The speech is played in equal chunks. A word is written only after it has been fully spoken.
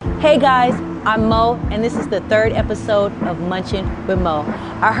Hey guys, I'm Mo, and this is the third episode of Munchin with Mo.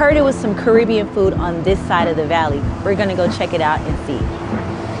 I heard it was some Caribbean food on this side of the valley. We're gonna go check it out and see.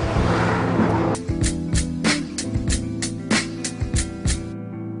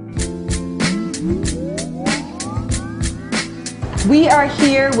 We are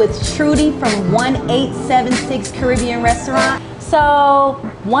here with Trudy from 1876 Caribbean Restaurant. So,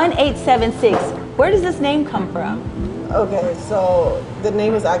 1876, where does this name come from? Okay, so the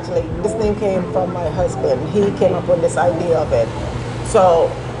name is actually, this name came from my husband. He came up with this idea of it. So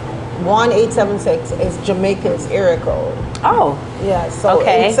 1876 is Jamaica's area code. Oh. Yeah, so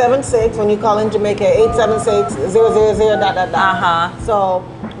okay. 876, when you call in Jamaica, 876 000 dot dot dot. So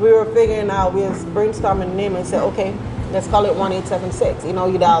we were figuring out, we was brainstorming the name and said, okay, let's call it 1876. You know,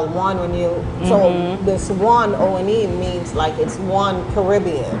 you dial one when you, so this one O&E means like it's one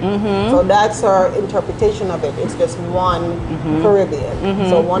Caribbean. So that's our interpretation of it. It's just one Caribbean.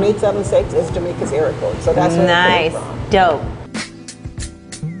 So 1876 is Jamaica's area code. So that's where it came from. Dope.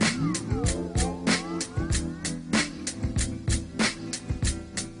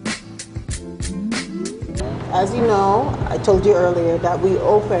 As you know, I told you earlier that we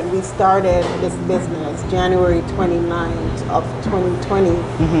started this business January 29th of 2020.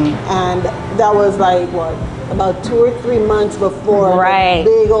 And that was like, what, about 2 or 3 months before the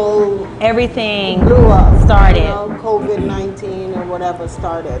big old everything blew up, started. You know, COVID-19 or whatever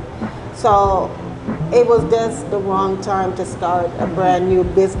started. So it was just the wrong time to start a brand new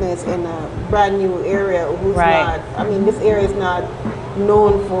business in a brand new area who's not, I mean, this area is not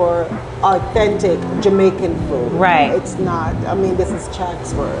known for authentic Jamaican food. It's not. I mean, this is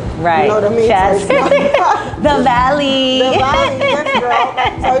Chatsworth. You know what I mean? Chatsworth. The Valley. The Valley, yes, girl.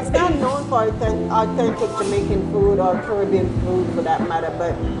 So it's not known for authentic Jamaican food or Caribbean food for that matter,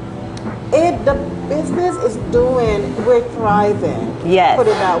 but the business is doing, we're thriving. Yes. Put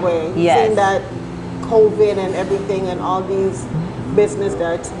it that way. Yes. Seeing that COVID and everything and all these business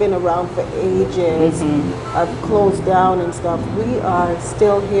that's been around for ages have closed down and stuff. We are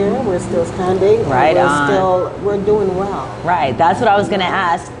still here. We're still standing. We're doing well. Right. That's what I was going to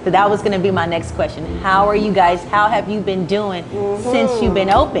ask. That was going to be my next question. How are you guys? How have you been doing since you've been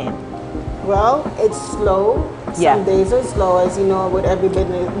open? Well, it's slow. Some days are slow. As you know, with every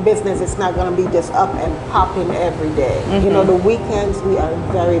business, it's not going to be just up and popping every day. You know, the weekends, we are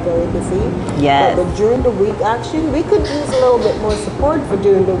very, very busy. Yes. But during the week, actually, we could use a little bit more support for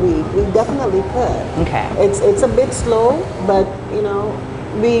during the week. We definitely could. Okay. It's a bit slow, but, you know,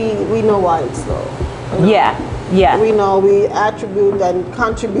 we know why it's slow. You know? Yeah. We know we attribute and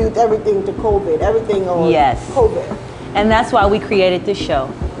contribute everything to COVID. Everything on COVID. And that's why we created this show,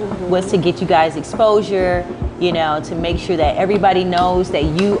 was to get you guys exposure, you know, to make sure that everybody knows that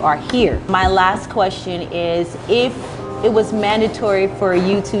you are here. My last question is, if it was mandatory for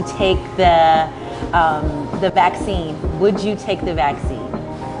you to take the vaccine, would you take the vaccine?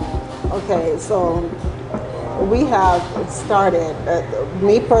 Okay, so we have started.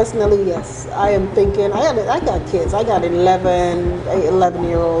 Me personally, yes. I am thinking. I got kids. I got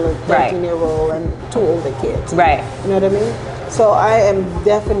 11-year-old, a 13-year-old, and 2 older kids. Right. You know what I mean? So I am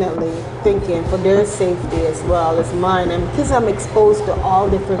definitely thinking for their safety as well as mine, and because I'm exposed to all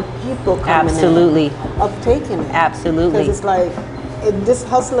different people coming in, of taking it. Absolutely. Because it's like this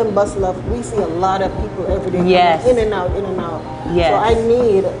hustle and bustle of, we see a lot of people every day coming in and out, in and out. So I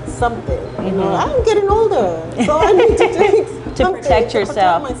need something. You know, I'm getting older, so I need to take to protect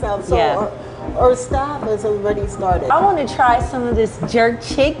yourself. To protect myself. So our staff has already started. I want to try some of this jerk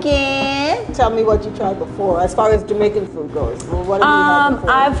chicken. Tell me what you tried before, as far as Jamaican food goes. Well, what have you had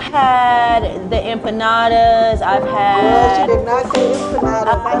before? I've had the empanadas. I've had. Well, she did not say empanadas.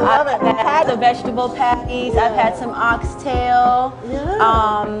 I love it. I've had the vegetable patties. I've had some oxtail.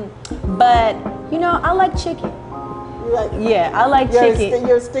 But you know, I like chicken. I like chicken.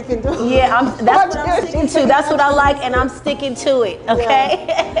 You're sticking to it. That's what I'm sticking to. That's what I like, and I'm sticking to it. Okay.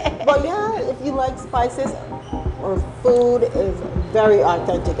 But if you like spices, our food is very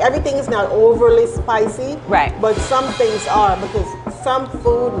authentic. Everything is not overly spicy, but some things are, because some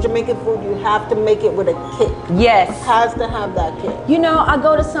food, Jamaican food, you have to make it with a kick. Yes. It has to have that kick. You know, I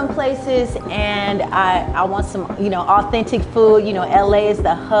go to some places and I want some, you know, authentic food. You know, LA is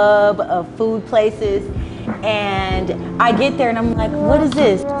the hub of food places. And I get there and I'm like, what is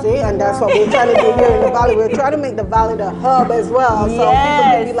this? See, and that's what we're trying to do here in the Valley. We're trying to make the Valley the hub as well. So people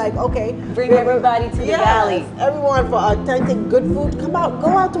can be like, okay. Bring everybody to the Valley. Everyone for authentic, good food. Come out, go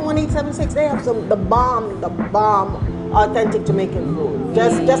out to 1876. They have the bomb authentic Jamaican food.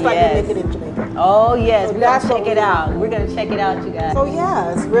 Just like we make it in Jamaica. Oh yes, so we're gonna check it out. We're gonna check it out, you guys. So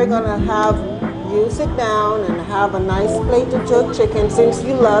yes, we're gonna have you sit down and have a nice plate of jerk chicken. Since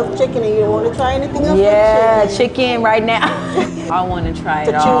you love chicken and you don't want to try anything else Yeah, but chicken right now. I want to try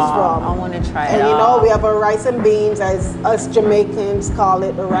it to all. choose from. I want to try it And all. you know, we have our rice and beans, as us Jamaicans call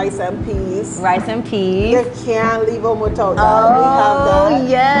it, the rice and peas. Rice and peas. You can't leave them without that. Oh, We have that.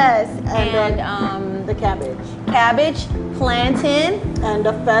 yes. And the the cabbage. cabbage, plantain. And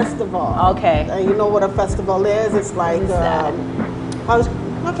the festival. Okay. And you know what a festival is? It's like,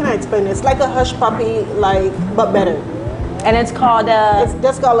 how can I explain this? It's like a hush puppy, like, but better. And it's called It's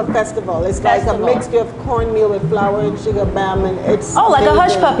just called a festival. It's Festival. like a mixture of cornmeal with flour and sugar, bam, and it's like a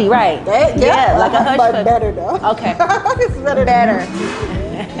hush amazing. puppy, right? Yeah, like a hush but puppy. better though. Okay. It's better. Better.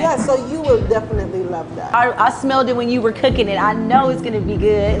 Yeah, so you will definitely love that. I smelled it when you were cooking it. I know it's gonna be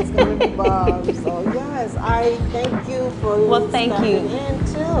good. It's gonna be bomb. So yes, I thank you for Well, thank you. stepping in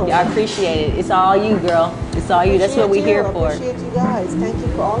too. Yeah, I appreciate it. It's all you, girl. It's all you. That's what we're here for. I appreciate you guys. Thank you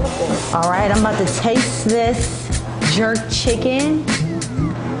for all of this. All right, I'm about to taste this jerk chicken.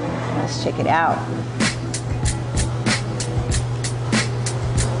 Let's check it out.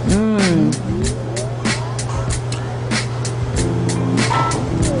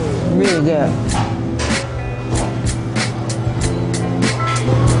 Really good.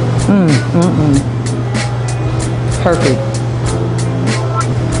 Perfect.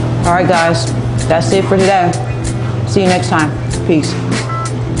 All right, guys, that's it for today. See you next time. Peace.